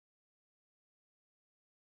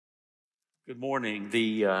Good morning.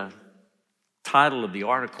 The title of the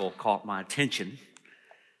article caught my attention.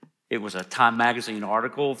 It was a Time magazine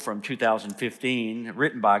article from 2015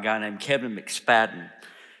 written by a guy named Kevin McSpadden.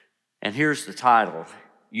 And here's the title: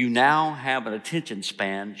 "You now have an attention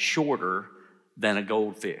span shorter than a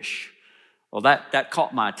goldfish." Well, that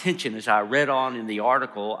caught my attention. As I read on in the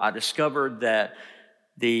article, I discovered that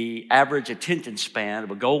the average attention span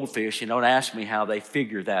of a goldfish, and don't ask me how they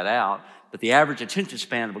figure that out, but the average attention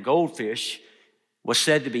span of a goldfish was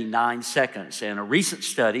said to be 9 seconds. And a recent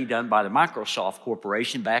study done by the Microsoft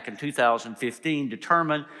Corporation back in 2015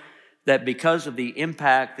 determined that because of the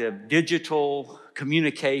impact of digital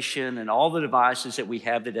communication and all the devices that we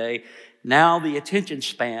have today, now the attention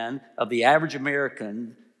span of the average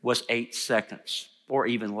American was 8 seconds or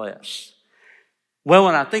even less. Well,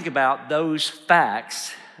 when I think about those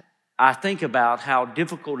facts, I think about how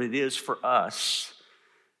difficult it is for us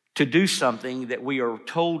to do something that we are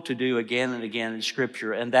told to do again and again in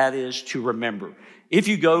Scripture, and that is to remember. If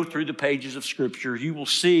you go through the pages of Scripture, you will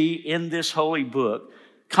see in this holy book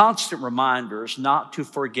constant reminders not to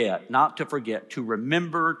forget, to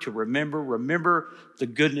remember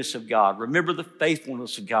the goodness of God, remember the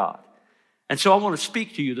faithfulness of God. And so I want to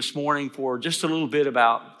speak to you this morning for just a little bit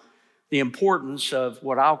about the importance of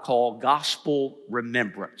what I'll call gospel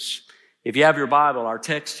remembrance. If you have your Bible, our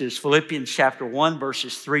text is Philippians chapter 1,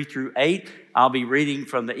 verses 3 through 8. I'll be reading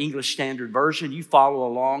from the English Standard Version. You follow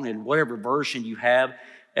along in whatever version you have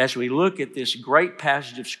as we look at this great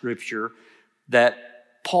passage of Scripture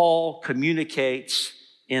that Paul communicates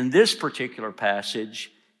in this particular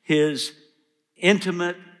passage, his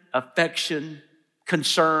intimate affection,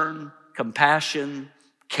 concern, compassion,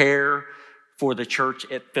 care for the church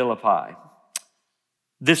at Philippi.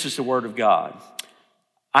 This is the word of God.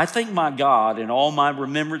 "I thank my God in all my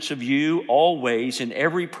remembrance of you, always in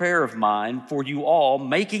every prayer of mine for you all,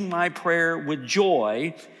 making my prayer with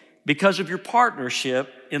joy because of your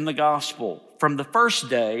partnership in the gospel from the first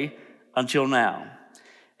day until now.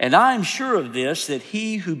 And I am sure of this, that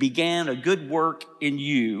he who began a good work in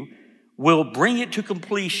you will bring it to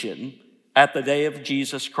completion at the day of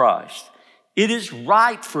Jesus Christ. It is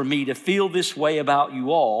right for me to feel this way about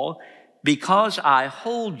you all because I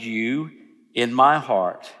hold you in my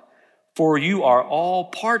heart, for you are all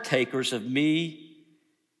partakers of me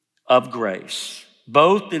of grace,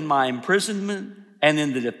 both in my imprisonment and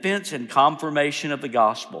in the defense and confirmation of the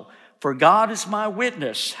gospel. For God is my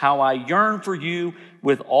witness, how I yearn for you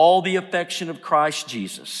with all the affection of Christ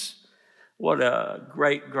Jesus." What a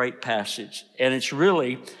great passage. And it's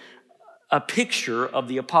really a picture of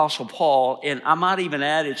the Apostle Paul. And I might even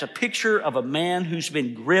add, it's a picture of a man who's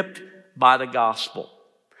been gripped by the gospel.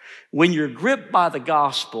 When you're gripped by the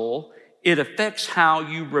gospel, it affects how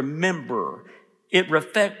you remember. It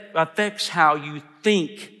affects how you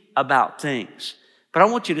think about things. But I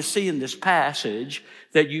want you to see in this passage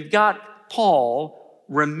that you've got Paul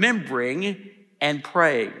remembering and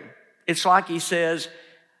praying. It's like he says,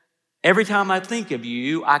 every time I think of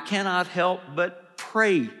you, I cannot help but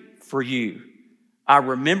pray for you. I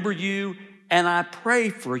remember you and I pray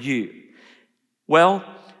for you. Well,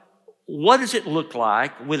 what does it look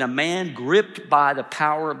like when a man gripped by the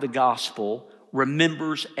power of the gospel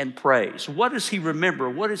remembers and prays? What does he remember?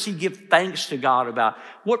 What does he give thanks to God about?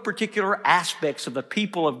 What particular aspects of the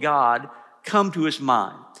people of God come to his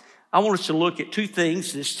mind? I want us to look at two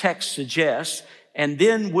things this text suggests, and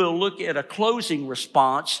then we'll look at a closing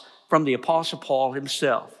response from the Apostle Paul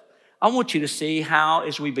himself. I want you to see how,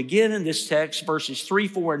 as we begin in this text, verses 3,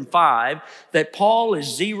 4, and 5, that Paul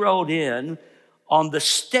is zeroed in on the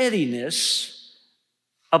steadiness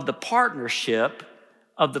of the partnership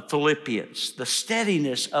of the Philippians, the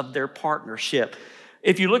steadiness of their partnership.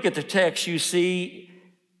 If you look at the text, you see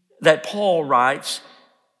that Paul writes,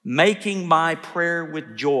 making my prayer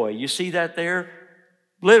with joy. You see that there?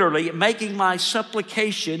 Literally, making my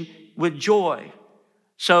supplication with joy.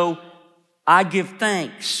 So I give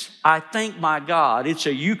thanks. I thank my God. It's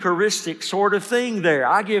a Eucharistic sort of thing there.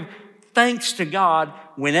 I give thanks to God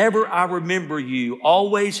whenever I remember you,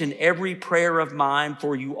 always in every prayer of mine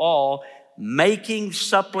for you all, making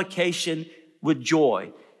supplication with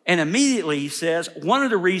joy. And immediately he says, one of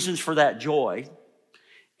the reasons for that joy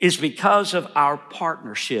is because of our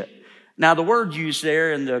partnership. Now, the word used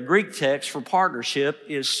there in the Greek text for partnership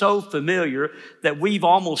is so familiar that we've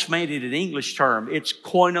almost made it an English term. It's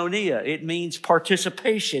koinonia. It means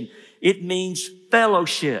participation. It means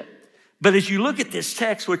fellowship. But as you look at this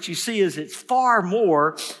text, what you see is it's far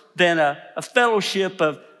more than a fellowship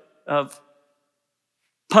of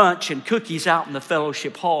punch and cookies out in the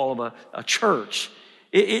fellowship hall of a church.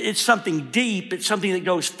 It's something deep. It's something that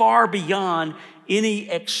goes far beyond any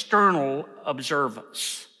external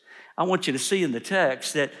observance. I want you to see in the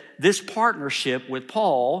text that this partnership with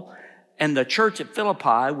Paul and the church at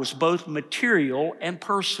Philippi was both material and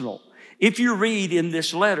personal. If you read in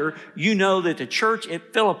this letter, you know that the church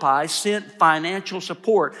at Philippi sent financial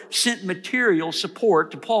support, sent material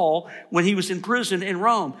support to Paul when he was in prison in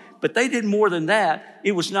Rome. But they did more than that.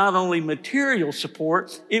 It was not only material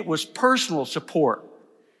support, it was personal support.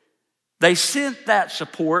 They sent that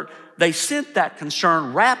support, they sent that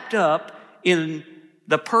concern wrapped up in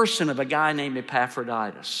the person of a guy named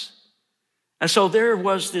Epaphroditus. And so there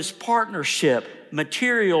was this partnership,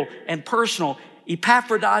 material and personal,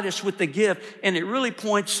 Epaphroditus with the gift, and it really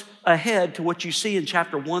points ahead to what you see in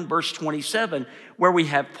chapter 1, verse 27, where we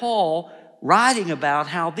have Paul writing about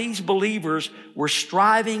how these believers were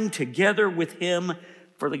striving together with him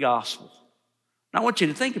for the gospel. Now, I want you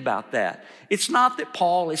to think about that. It's not that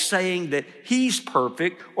Paul is saying that he's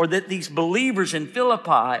perfect or that these believers in Philippi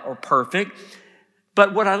are perfect.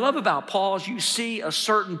 But what I love about Paul is you see a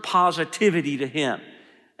certain positivity to him.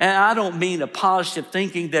 And I don't mean a positive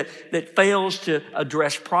thinking that fails to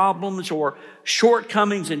address problems or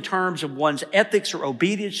shortcomings in terms of one's ethics or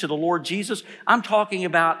obedience to the Lord Jesus. I'm talking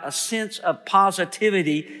about a sense of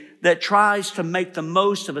positivity that tries to make the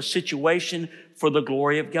most of a situation for the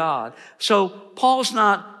glory of God. So Paul's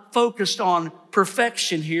not focused on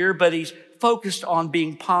perfection here, but he's focused on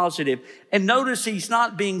being positive. And notice he's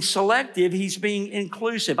not being selective, he's being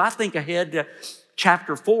inclusive. I think ahead to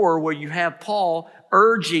chapter 4 where you have Paul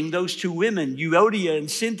urging those two women, Euodia and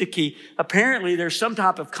Syntyche. Apparently there's some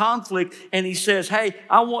type of conflict and he says, hey,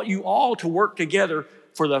 I want you all to work together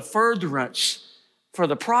for the furtherance, for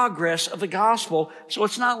the progress of the gospel. So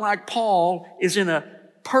it's not like Paul is in a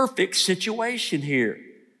perfect situation here.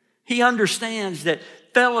 He understands that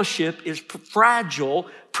fellowship is fragile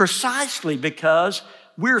precisely because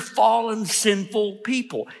we're fallen, sinful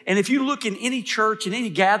people. And if you look in any church, in any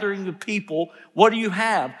gathering of people, what do you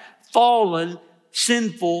have? Fallen,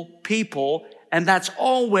 sinful people, and that's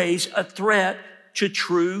always a threat to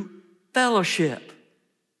true fellowship.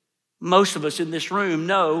 Most of us in this room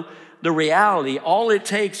know the reality. All it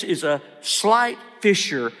takes is a slight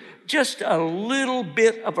fissure, just a little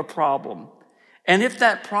bit of a problem. And if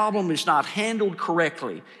that problem is not handled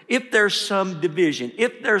correctly, if there's some division,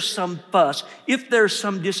 if there's some fuss, if there's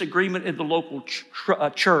some disagreement in the local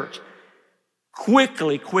church,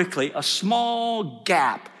 quickly, a small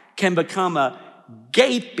gap can become a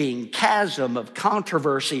gaping chasm of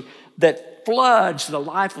controversy that floods the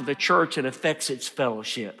life of the church and affects its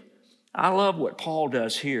fellowship. I love what Paul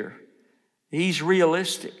does here. He's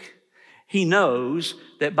realistic. He knows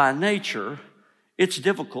that by nature, it's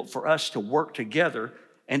difficult for us to work together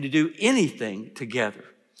and to do anything together.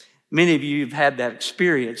 Many of you have had that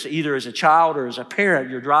experience, either as a child or as a parent.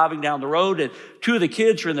 You're driving down the road and two of the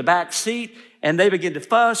kids are in the back seat and they begin to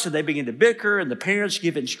fuss and they begin to bicker and the parents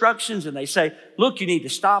give instructions and they say, look, you need to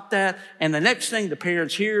stop that. And the next thing the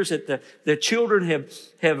parents hear is that the children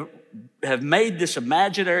have made this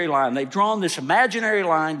imaginary line. They've drawn this imaginary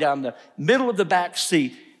line down the middle of the back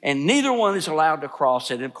seat. And neither one is allowed to cross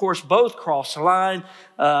it. And of course, both cross the line.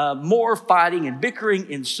 More fighting and bickering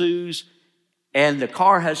ensues. And the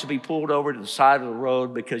car has to be pulled over to the side of the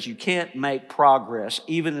road because you can't make progress,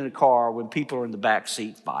 even in a car, when people are in the back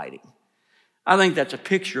seat fighting. I think that's a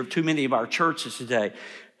picture of too many of our churches today.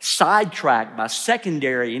 Sidetracked by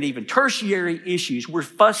secondary and even tertiary issues. We're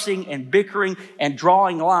fussing and bickering and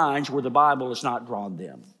drawing lines where the Bible has not drawn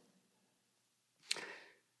them.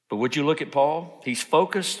 But would you look at Paul? He's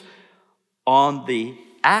focused on the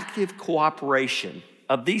active cooperation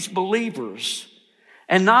of these believers.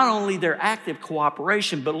 And not only their active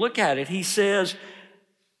cooperation, but look at it. He says,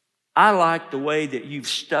 I like the way that you've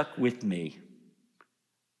stuck with me.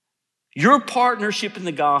 Your partnership in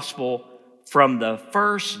the gospel from the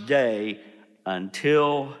first day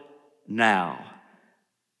until now.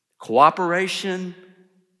 Cooperation,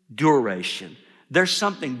 duration. There's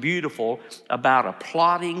something beautiful about a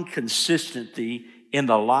plodding consistency in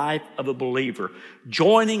the life of a believer,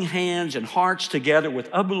 joining hands and hearts together with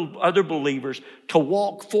other believers to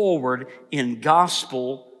walk forward in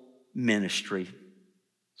gospel ministry.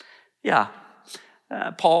 Yeah,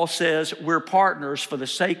 Paul says we're partners for the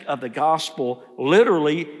sake of the gospel.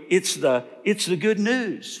 Literally, it's the good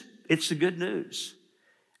news. It's the good news.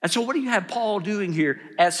 And so what do you have Paul doing here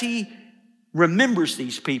as he remembers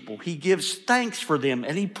these people? He gives thanks for them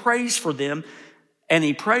and he prays for them, and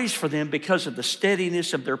he prays for them because of the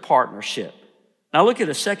steadiness of their partnership. Now look at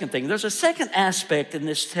a second thing. There's a second aspect in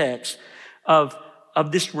this text of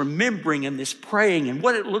this remembering and this praying and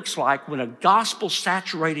what it looks like when a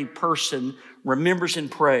gospel-saturated person remembers and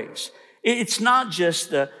prays. It's not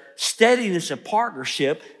just the steadiness of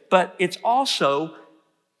partnership, but it's also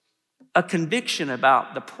a conviction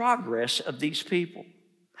about the progress of these people.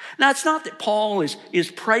 Now, it's not that Paul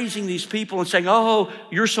is praising these people and saying, oh,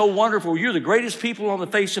 you're so wonderful. You're the greatest people on the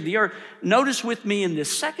face of the earth. Notice with me in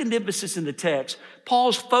this second emphasis in the text,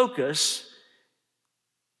 Paul's focus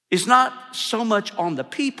is not so much on the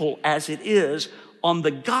people as it is on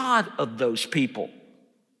the God of those people.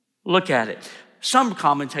 Look at it. Some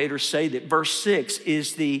commentators say that verse 6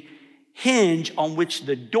 is the hinge on which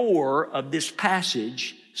the door of this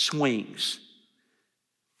passage swings.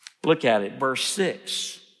 Look at it, verse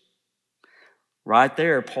 6. Right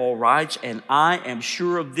there, Paul writes, and I am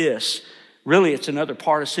sure of this. Really, it's another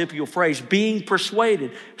participial phrase, being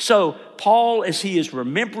persuaded. So Paul, as he is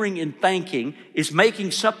remembering and thanking, is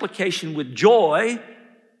making supplication with joy,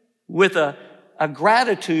 with a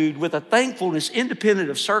gratitude, with a thankfulness independent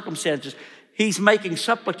of circumstances. He's making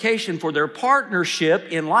supplication for their partnership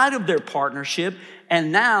in light of their partnership.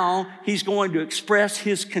 And now he's going to express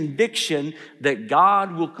his conviction that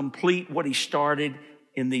God will complete what he started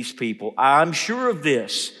in these people. I'm sure of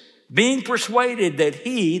this, being persuaded that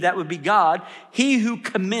he, that would be God, he who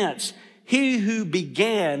commenced, he who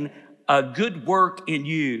began a good work in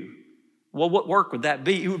you. Well, what work would that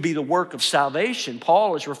be? It would be the work of salvation.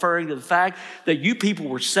 Paul is referring to the fact that you people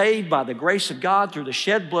were saved by the grace of God through the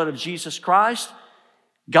shed blood of Jesus Christ.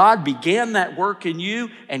 God began that work in you,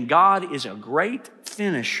 and God is a great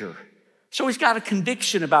finisher. So he's got a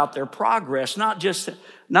conviction about their progress, not just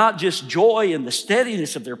joy in the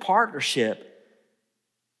steadiness of their partnership.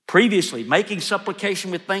 Previously, making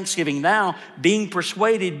supplication with thanksgiving. Now, being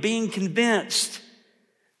persuaded, being convinced.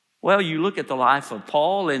 Well, you look at the life of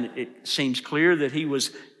Paul, and it seems clear that he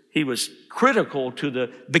was critical to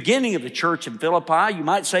the beginning of the church in Philippi. You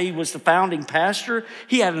might say he was the founding pastor.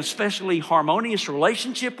 He had an especially harmonious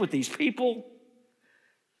relationship with these people.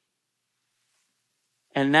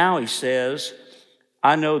 And now he says,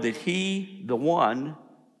 I know that he, the one,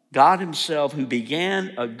 God himself, who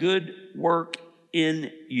began a good work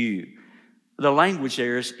in you. The language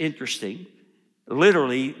there is interesting.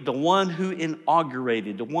 Literally, the one who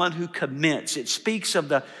inaugurated, the one who commenced. It speaks of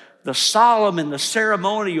the solemn and the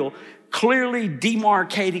ceremonial, clearly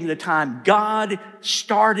demarcating the time. God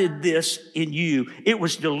started this in you. It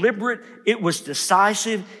was deliberate. It was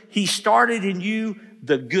decisive. He started in you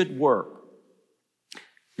the good work.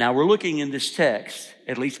 Now, we're looking in this text,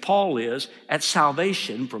 at least Paul is, at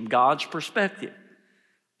salvation from God's perspective.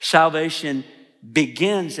 Salvation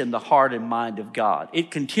begins in the heart and mind of God. It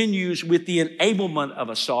continues with the enablement of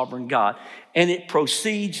a sovereign God, and it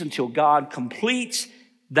proceeds until God completes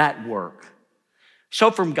that work. So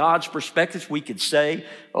from God's perspective, we could say,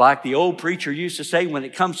 like the old preacher used to say, when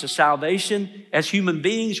it comes to salvation, as human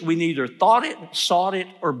beings, we neither thought it, sought it,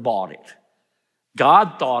 or bought it.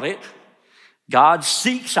 God thought it. God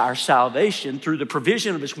seeks our salvation through the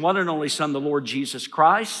provision of his one and only Son, the Lord Jesus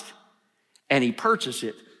Christ, and he purchases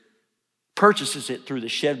it through the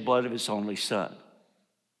shed blood of his only Son.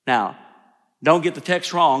 Now, don't get the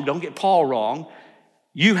text wrong. Don't get Paul wrong.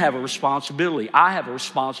 You have a responsibility. I have a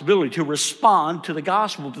responsibility to respond to the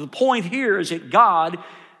gospel. The point here is that God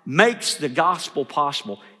makes the gospel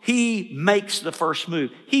possible. He makes the first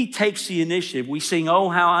move. He takes the initiative. We sing, oh,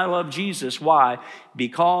 how I love Jesus. Why?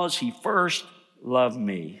 Because he first loved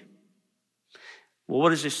me. Well,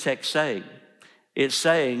 what is this text saying? It's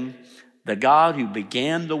saying the God who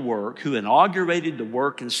began the work, who inaugurated the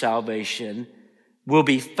work in salvation, will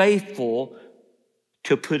be faithful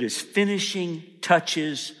to put his finishing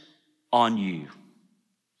touches on you.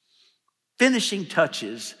 Finishing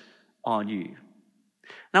touches on you.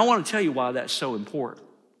 Now, I want to tell you why that's so important.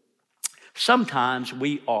 Sometimes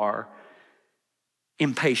we are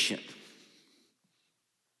impatient,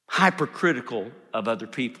 hypercritical of other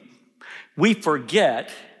people. We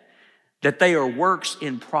forget that they are works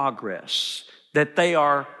in progress, that they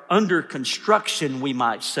are under construction, we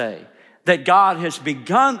might say, that God has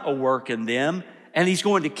begun a work in them and he's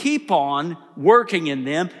going to keep on working in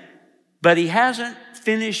them, but he hasn't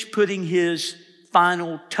finished putting his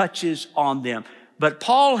final touches on them. But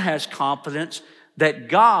Paul has confidence that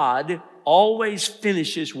God always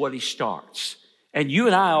finishes what he starts. And you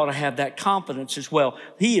and I ought to have that confidence as well.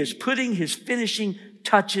 He is putting his finishing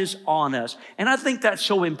touches on us. And I think that's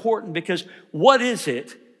so important because what is it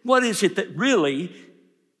that really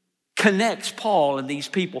connects Paul and these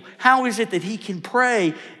people? How is it that he can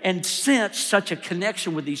pray and sense such a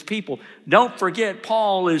connection with these people? Don't forget,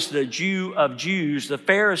 Paul is the Jew of Jews, the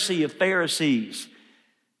Pharisee of Pharisees,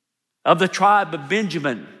 of the tribe of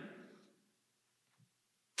Benjamin,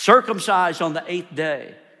 circumcised on the 8th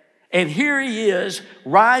day. And here he is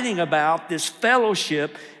writing about this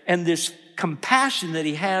fellowship and this compassion that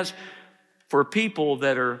he has for people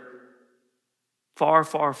that are far,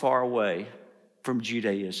 far, far away from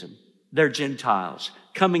Judaism. They're Gentiles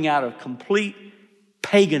coming out of complete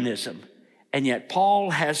paganism. And yet Paul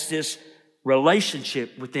has this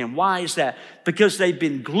relationship with them. Why is that? Because they've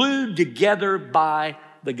been glued together by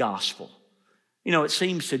the gospel. You know, it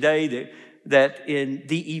seems today that in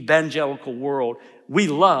the evangelical world, we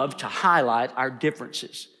love to highlight our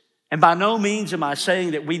differences. And by no means am I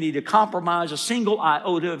saying that we need to compromise a single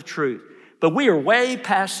iota of truth. But we are way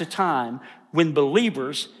past the time when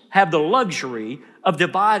believers have the luxury of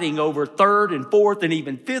dividing over third and fourth and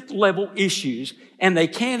even fifth level issues, and they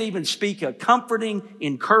can't even speak a comforting,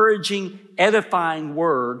 encouraging, edifying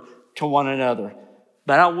word to one another.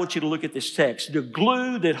 But I want you to look at this text. The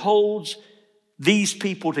glue that holds these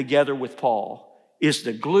people together with Paul is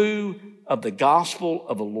the glue of the gospel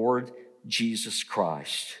of the Lord Jesus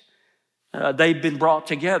Christ. They've been brought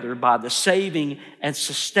together by the saving and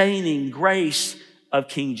sustaining grace of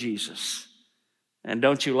King Jesus. And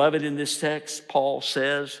don't you love it in this text? Paul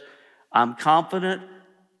says, I'm confident,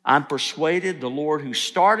 I'm persuaded the Lord who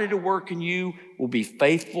started a work in you will be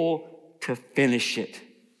faithful to finish it.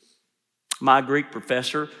 My Greek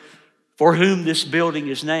professor, for whom this building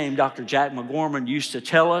is named, Dr. Jack McGorman, used to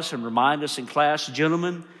tell us and remind us in class,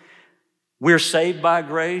 gentlemen, we're saved by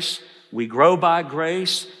grace, we grow by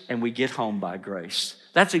grace, and we get home by grace.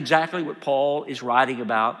 That's exactly what Paul is writing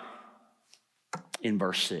about in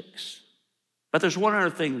verse 6. But there's one other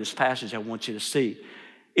thing in this passage I want you to see.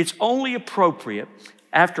 It's only appropriate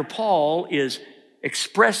after Paul is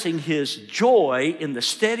expressing his joy in the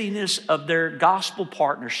steadiness of their gospel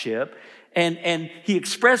partnership, and he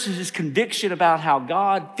expresses his conviction about how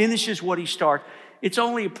God finishes what he starts. It's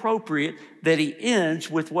only appropriate that he ends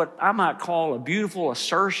with what I might call a beautiful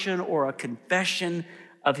assertion or a confession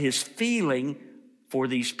of his feeling for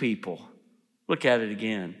these people. Look at it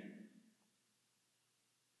again.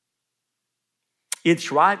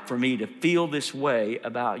 It's right for me to feel this way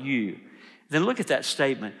about you. Then look at that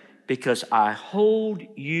statement, because I hold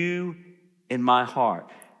you in my heart.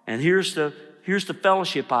 And here's the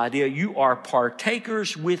fellowship idea. You are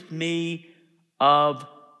partakers with me of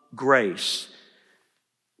grace,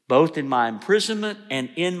 both in my imprisonment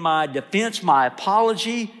and in my defense, my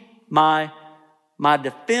apology, my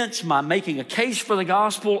defense, my making a case for the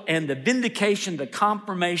gospel, and the vindication, the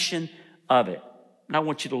confirmation of it. And I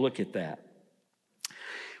want you to look at that.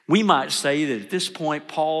 We might say that at this point,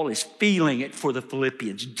 Paul is feeling it for the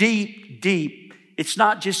Philippians. Deep, deep. It's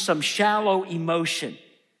not just some shallow emotion.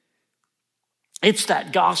 It's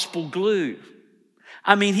that gospel glue.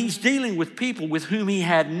 I mean, he's dealing with people with whom he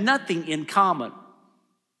had nothing in common.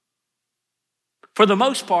 For the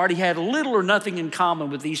most part, he had little or nothing in common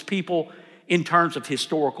with these people in terms of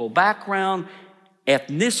historical background,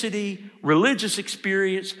 ethnicity, religious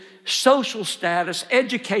experience, social status,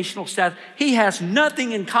 educational status. He has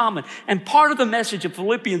nothing in common. And part of the message of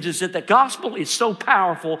Philippians is that the gospel is so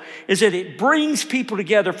powerful, is that it brings people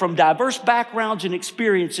together from diverse backgrounds and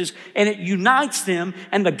experiences, and it unites them,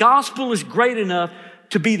 and the gospel is great enough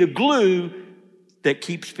to be the glue that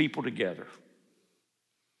keeps people together.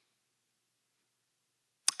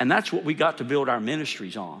 And that's what we got to build our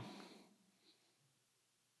ministries on.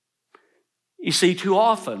 You see, too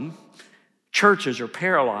often, churches are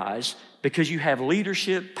paralyzed because you have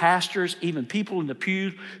leadership, pastors, even people in the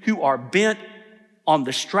pews who are bent on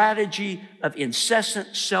the strategy of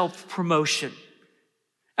incessant self-promotion.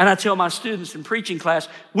 And I tell my students in preaching class,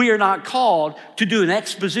 we are not called to do an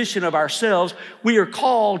exposition of ourselves. We are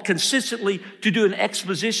called consistently to do an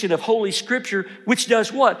exposition of Holy Scripture, which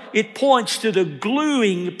does what? It points to the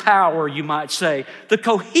gluing power, you might say, the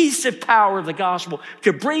cohesive power of the gospel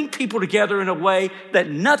to bring people together in a way that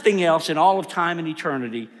nothing else in all of time and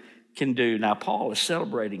eternity can do. Now, Paul is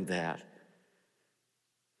celebrating that.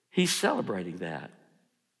 He's celebrating that.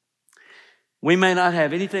 We may not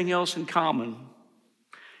have anything else in common,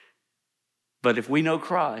 but if we know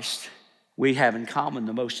Christ, we have in common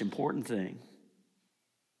the most important thing.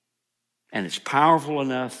 And it's powerful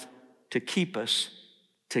enough to keep us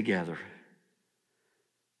together.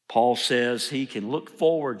 Paul says he can look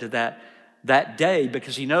forward to that day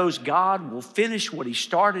because he knows God will finish what he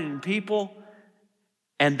started in people,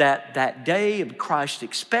 and that day of Christ's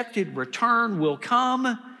expected return will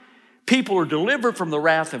come. People are delivered from the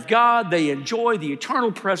wrath of God. They enjoy the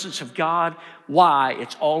eternal presence of God. Why?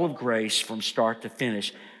 It's all of grace from start to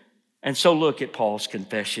finish. And so look at Paul's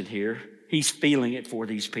confession here. He's feeling it for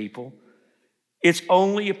these people. It's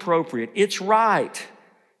only appropriate. It's right.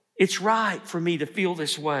 It's right for me to feel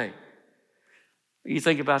this way. You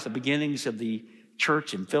think about the beginnings of the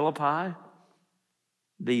church in Philippi,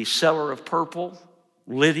 the seller of purple,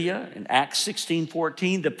 Lydia in Acts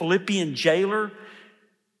 16:14, the Philippian jailer.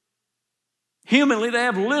 Humanly, they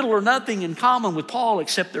have little or nothing in common with Paul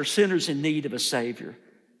except they're sinners in need of a Savior.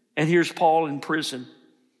 And here's Paul in prison,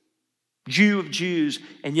 Jew of Jews,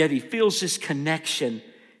 and yet he feels this connection.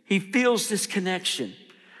 He feels this connection.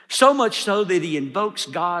 So much so that he invokes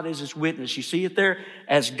God as his witness. You see it there?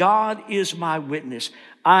 As God is my witness,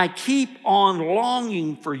 I keep on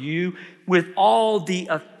longing for you with all the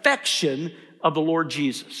affection of the Lord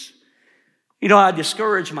Jesus. You know, I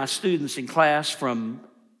discourage my students in class from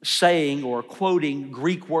saying or quoting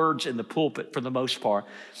Greek words in the pulpit for the most part.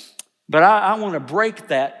 But I want to break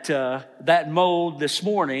that mold this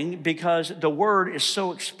morning because the word is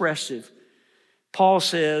so expressive. Paul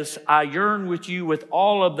says, I yearn with you with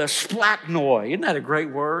all of the splachnoi. Isn't that a great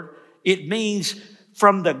word? It means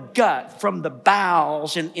from the gut, from the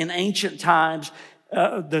bowels. In ancient times,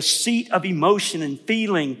 the seat of emotion and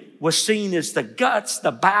feeling was seen as the guts,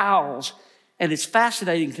 the bowels. And it's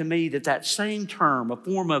fascinating to me that same term, a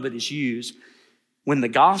form of it, is used. When the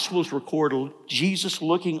Gospels recorded Jesus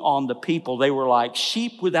looking on the people, they were like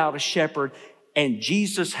sheep without a shepherd. And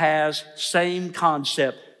Jesus has, same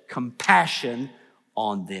concept, compassion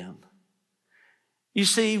on them. You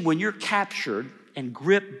see, when you're captured and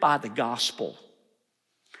gripped by the gospel,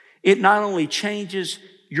 it not only changes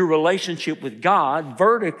your relationship with God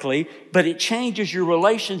vertically, but it changes your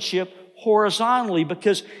relationship horizontally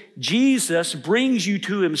because Jesus brings you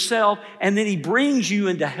to himself and then he brings you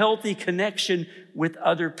into healthy connection with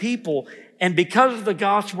other people. And because of the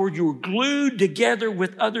gospel, you're glued together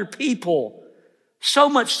with other people. So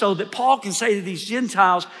much so that Paul can say to these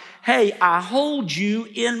Gentiles, hey, I hold you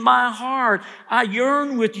in my heart. I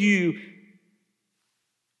yearn with you.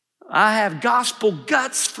 I have gospel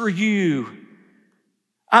guts for you.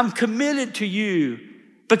 I'm committed to you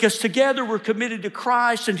because together we're committed to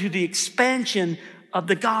Christ and to the expansion of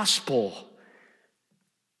the gospel.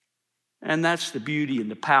 And that's the beauty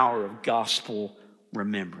and the power of gospel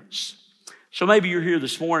remembrance. So maybe you're here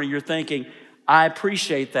this morning, you're thinking, I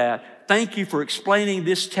appreciate that. Thank you for explaining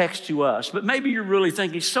this text to us. But maybe you're really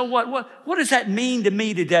thinking, so what? What does that mean to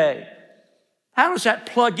me today? How does that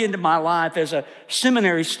plug into my life as a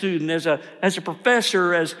seminary student, as a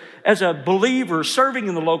professor, as a believer serving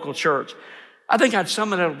in the local church? I think I'd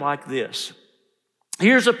sum it up like this.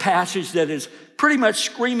 Here's a passage that is pretty much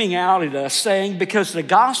screaming out at us saying, because the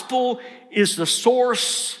gospel is the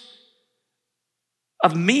source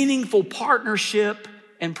of meaningful partnership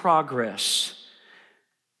and progress,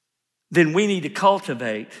 then we need to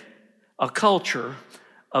cultivate a culture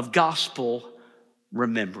of gospel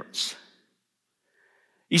remembrance.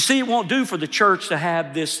 You see, it won't do for the church to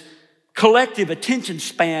have this collective attention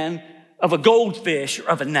span of a goldfish or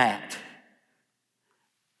of a gnat.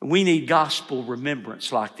 We need gospel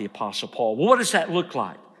remembrance like the Apostle Paul. Well, what does that look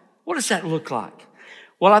like? What does that look like?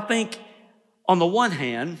 Well, I think on the one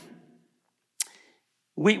hand,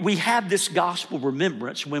 we have this gospel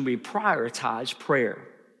remembrance when we prioritize prayer.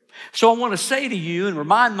 So I want to say to you and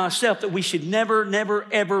remind myself that we should never, never,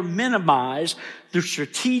 ever minimize the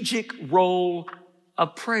strategic role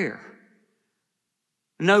of prayer.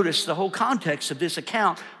 Notice the whole context of this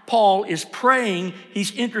account. Paul is praying.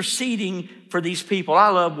 He's interceding for these people. I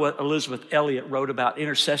love what Elizabeth Elliot wrote about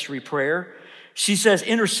intercessory prayer. She says,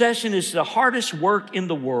 intercession is the hardest work in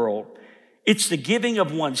the world. It's the giving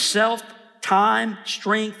of oneself, time,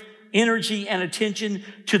 strength, energy, and attention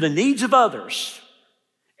to the needs of others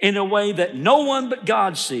in a way that no one but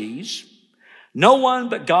God sees, no one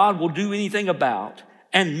but God will do anything about,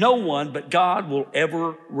 and no one but God will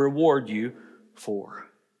ever reward you for.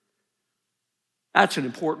 That's an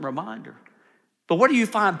important reminder. But what do you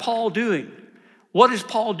find Paul doing? What is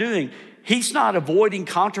Paul doing? He's not avoiding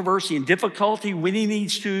controversy and difficulty when he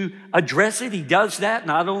needs to address it. He does that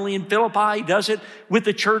not only in Philippi, he does it with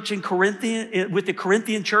the church in with the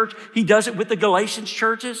Corinthian church. He does it with the Galatian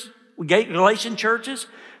churches.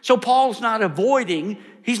 So Paul's not avoiding,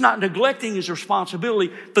 he's not neglecting his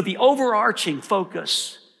responsibility, but the overarching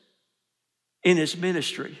focus in his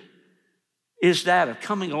ministry is that of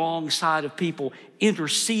coming alongside of people,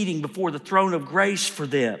 interceding before the throne of grace for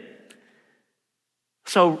them.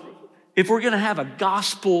 So if we're going to have a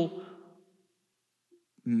gospel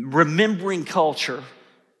remembering culture,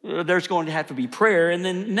 there's going to have to be prayer. And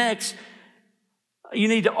then next, you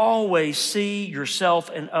need to always see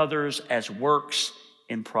yourself and others as works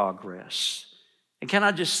in progress. And can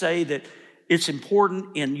I just say that it's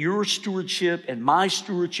important in your stewardship and my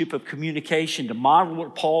stewardship of communication to model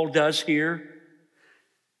what Paul does here.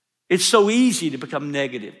 It's so easy to become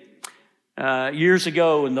negative. Years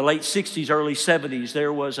ago, in the late 60s, early 70s,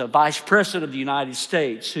 there was a vice president of the United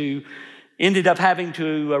States who ended up having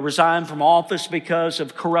to resign from office because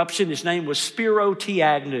of corruption. His name was Spiro T.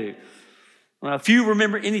 Agnew. Few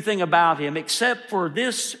remember anything about him except for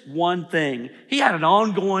this one thing. He had an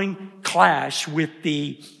ongoing clash with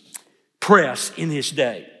the press in his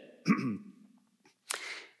day.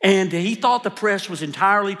 And he thought the press was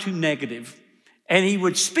entirely too negative. And he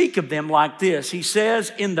would speak of them like this. He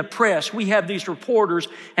says, in the press, we have these reporters,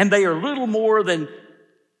 and they are little more than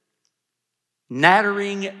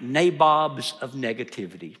nattering nabobs of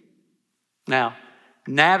negativity. Now,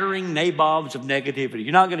 nattering nabobs of negativity.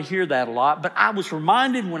 You're not going to hear that a lot, but I was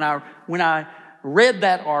reminded when I read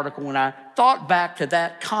that article, when I thought back to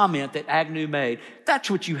that comment that Agnew made, that's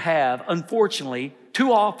what you have, unfortunately,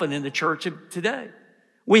 too often in the church of today.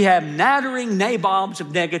 We have nattering nabobs of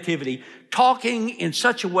negativity, talking in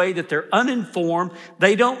such a way that they're uninformed,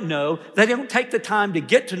 they don't know, they don't take the time to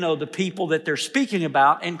get to know the people that they're speaking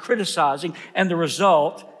about and criticizing, and the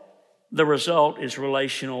result is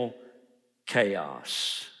relational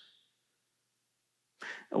chaos.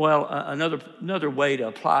 Well, another way to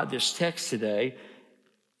apply this text today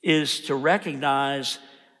is to recognize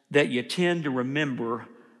that you tend to remember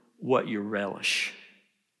what you relish.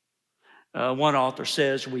 One author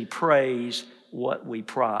says we praise what we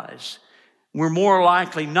prize. We're more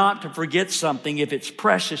likely not to forget something if it's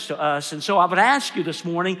precious to us. And so I would ask you this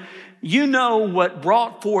morning, you know what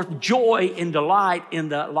brought forth joy and delight in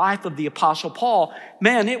the life of the Apostle Paul.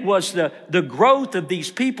 Man, it was the growth of these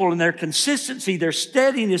people and their consistency, their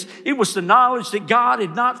steadiness. It was the knowledge that God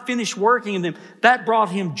had not finished working in them. That brought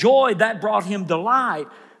him joy. That brought him delight.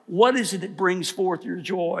 What is it that brings forth your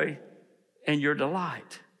joy and your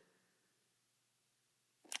delight?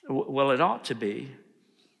 Well, it ought to be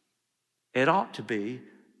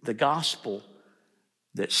the gospel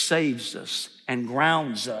that saves us and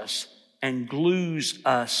grounds us and glues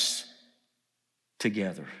us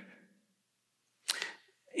together.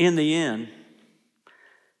 In the end,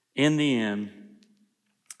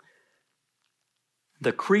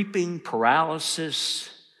 the creeping paralysis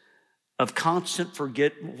of constant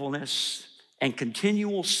forgetfulness and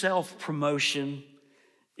continual self-promotion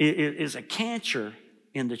is a cancer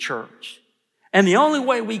in the church. And the only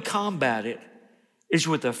way we combat it is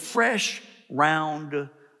with a fresh round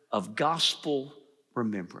of gospel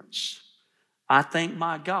remembrance. I thank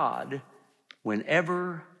my God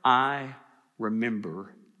whenever I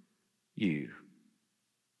remember you.